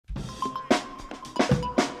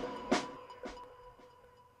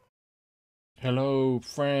Hello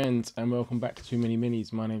friends and welcome back to Too Many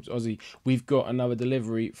Minis. My name's Ossie. We've got another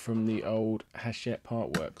delivery from the old Hachette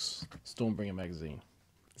Partworks Stormbringer magazine.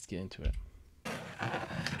 Let's get into it.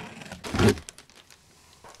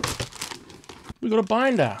 We got a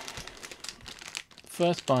binder.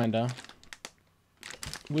 First binder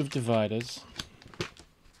with dividers.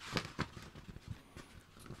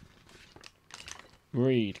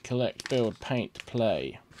 Read, collect, build, paint,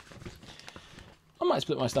 play. I might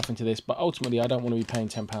split my stuff into this, but ultimately I don't want to be paying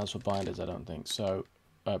 £10 for binders, I don't think. So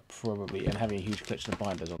probably, and having a huge collection of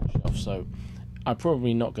binders on the shelf. So I'm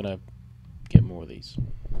probably not going to get more of these.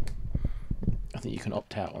 I think you can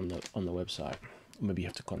opt out on the website. Maybe you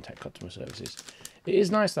have to contact customer services. It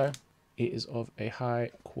is nice though. It is of a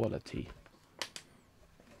high quality.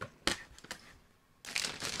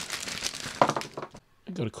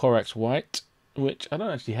 I've got a Corax White, which I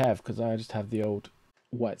don't actually have because I just have the old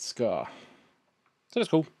white scar. So that's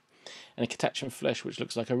cool. And a Hachette Flesh, which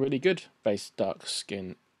looks like a really good base dark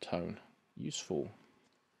skin tone. Useful.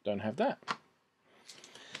 Don't have that.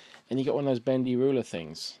 And you got one of those bendy ruler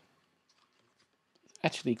things.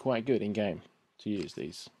 Actually quite good in game to use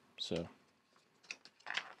these. So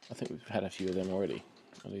I think we've had a few of them already.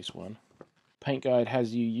 At least one. Paint guide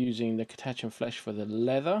has you using the Hachette Flesh for the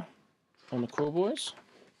leather on the crawl boys.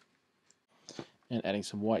 And adding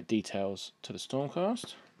some white details to the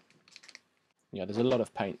Stormcast. Yeah, there's a lot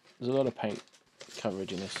of paint. There's a lot of paint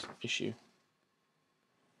coverage in this issue.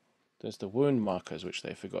 There's the wound markers, which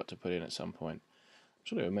they forgot to put in at some point. I'm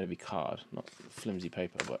sure they were meant to be card, not flimsy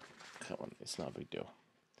paper, but come on, it's not a big deal.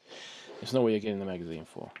 It's not what you're getting the magazine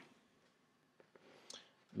for.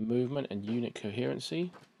 Movement and unit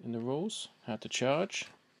coherency in the rules. How to charge.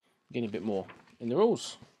 Getting a bit more in the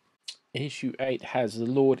rules. Issue 8 has the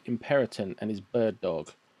Lord Imperator and his bird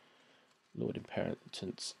dog. Lord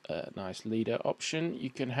Imperator's nice leader option you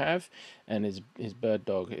can have, and his bird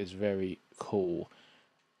dog is very cool.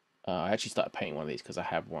 I actually started painting one of these because I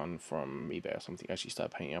have one from eBay or something. I actually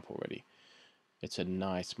started painting up already. It's a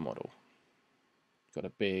nice model. Got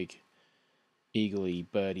a big eagle-y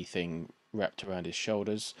birdie thing wrapped around his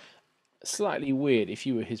shoulders. Slightly weird if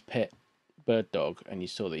you were his pet bird dog and you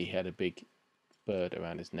saw that he had a big bird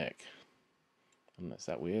around his neck. And that's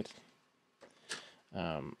that weird.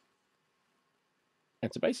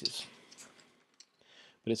 It's a basis,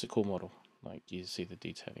 but it's a cool model. Like, you see the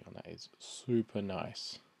detailing on that is super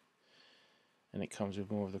nice, and it comes with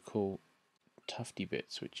more of the cool tufty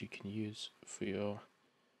bits which you can use for your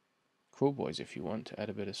crawl boys if you want to add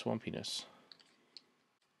a bit of swampiness.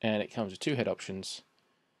 And it comes with two head options,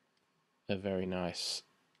 a very nice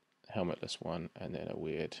helmetless one and then a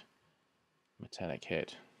weird metallic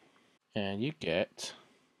head, and you get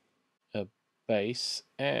a base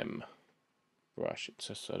M brush. It's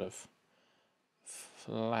a sort of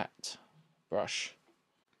flat brush.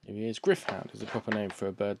 Here he is. Griffhound is the proper name for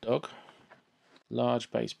a bird dog.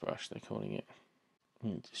 Large base brush, they're calling it.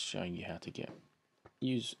 Just showing you how to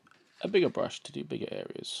use a bigger brush to do bigger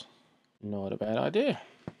areas. Not a bad idea.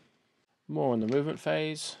 More on the movement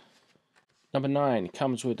phase. Number 9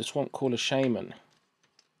 comes with the Swamp Crawler Shaman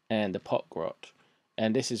and the Pot Grot,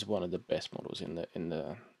 and this is one of the best models in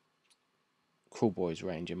the Crawl Boys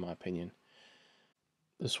range, in my opinion.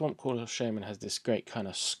 The Swamp Crawler Shaman has this great kind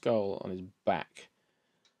of skull on his back,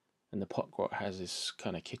 and the Pot Grot has this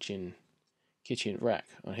kind of kitchen rack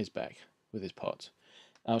on his back with his pots.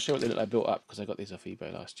 I'll show what they look like built up because I got these off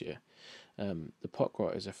eBay last year. The Pot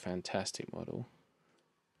Grot is a fantastic model.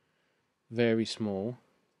 Very small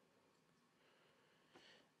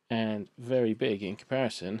and very big in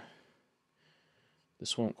comparison. The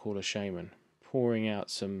Swamp Crawler Shaman pouring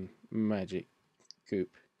out some magic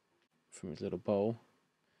goop from his little bowl.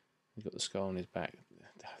 He's got the skull on his back.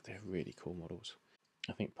 They're really cool models.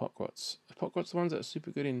 I think Pot Grot's the ones that are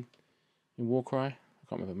super good in Warcry. I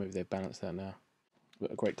can't remember, maybe they've balanced that now. We've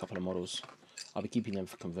got a great couple of models. I'll be keeping them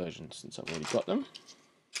for conversion since I've already got them.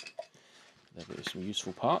 There'll be some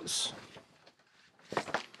useful parts. There's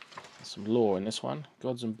some lore in this one.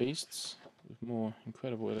 Gods and Beasts with more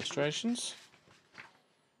incredible illustrations.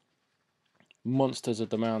 Monsters of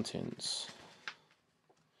the Mountains.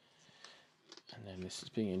 And then this is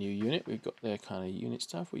being a new unit. We've got their kind of unit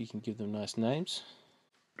stuff where you can give them nice names.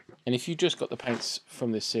 And if you just got the paints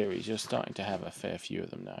from this series, you're starting to have a fair few of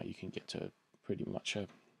them now. You can get to pretty much a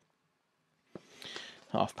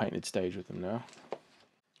half-painted stage with them now.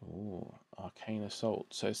 Oh, Arcane Assault.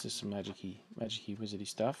 So this is some magic-y wizardy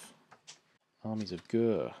stuff. Armies of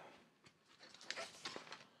Gur.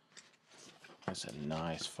 That's a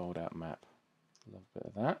nice fold-out map. Love a bit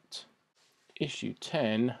of that. Issue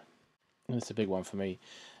 10. And it's a big one for me.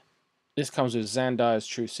 This comes with Xandire's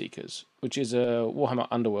Truth Seekers, which is a Warhammer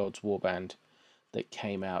Underworlds warband that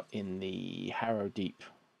came out in the Harrow Deep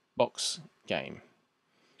box game.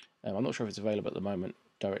 I'm not sure if it's available at the moment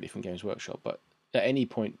directly from Games Workshop, but at any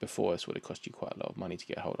point before this would have cost you quite a lot of money to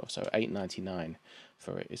get hold of. So $8.99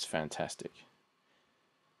 for it is fantastic.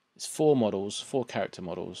 It's 4 models, 4 character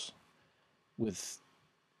models with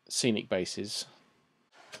scenic bases.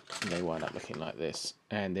 And they wind up looking like this,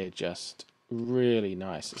 and they're just really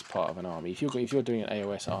nice as part of an army. If you're doing an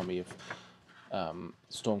AOS army of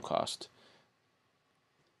Stormcast,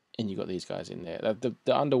 and you got these guys in there, the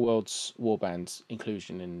Underworld's Warband's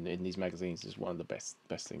inclusion in these magazines is one of the best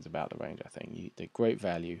things about the range. I think they're great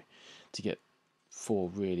value to get 4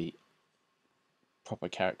 really proper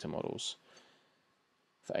character models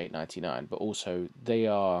for $8.99, but also they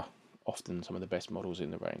are often some of the best models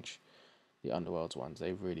in the range. The Underworld's ones,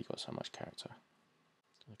 they've really got so much character.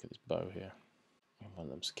 Look at this bow here. One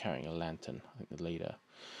of them's carrying a lantern, I think the leader,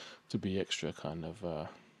 to be extra kind of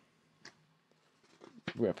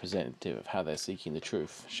representative of how they're seeking the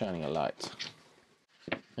truth, shining a light.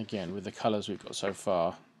 Again, with the colours we've got so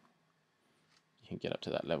far, you can get up to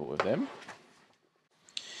that level with them.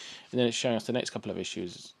 And then it's showing us the next couple of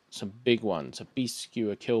issues, some big ones. A Beast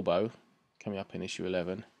Skewer Killbow coming up in issue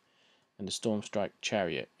 11, and the Stormstrike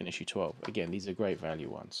Chariot in issue 12. Again, these are great value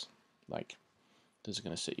ones. Like, those are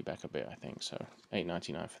going to set you back a bit, I think. So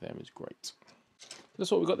 $8.99 for them is great.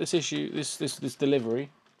 That's what we've got this issue, this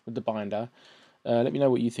delivery with the binder. Let me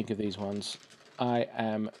know what you think of these ones. I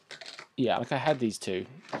had these 2.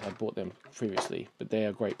 I bought them previously, but they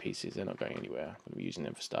are great pieces. They're not going anywhere. I'm going to be using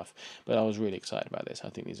them for stuff. But I was really excited about this. I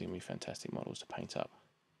think these are going to be fantastic models to paint up.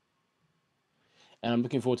 And I'm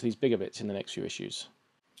looking forward to these bigger bits in the next few issues.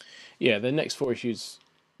 Yeah, the next 4 issues,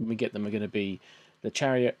 when we get them, are going to be the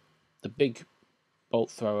Chariot, the big Bolt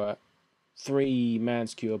Thrower, 3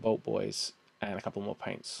 Man-Skewer Bolt Boys, and a couple more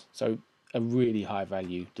paints. So a really high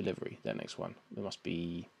value delivery, that next one. There must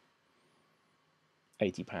be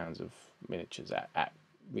 £80 of miniatures at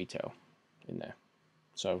retail in there.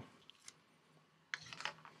 So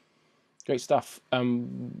great stuff.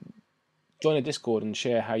 Join a Discord and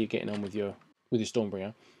share how you're getting on with your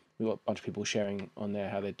Stormbringer. We've got a bunch of people sharing on there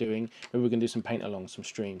how they're doing. Maybe we're going to do some paint along, some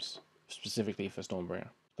streams specifically for Stormbringer,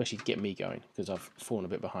 especially to get me going, because I've fallen a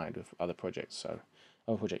bit behind with other projects. So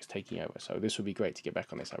other projects taking over. So this would be great to get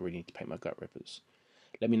back on this. I really need to paint my gut rippers.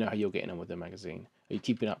 Let me know how you're getting on with the magazine. Are you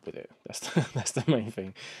keeping up with it? That's the main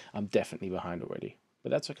thing. I'm definitely behind already,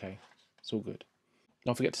 but that's okay. It's all good.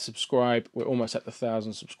 Don't forget to subscribe. We're almost at the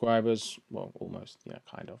 1,000 subscribers. Well, almost,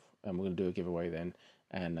 kind of. And we're going to do a giveaway then.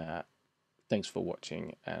 And thanks for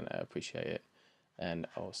watching, and I appreciate it. And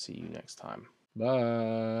I'll see you next time.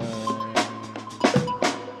 Bye.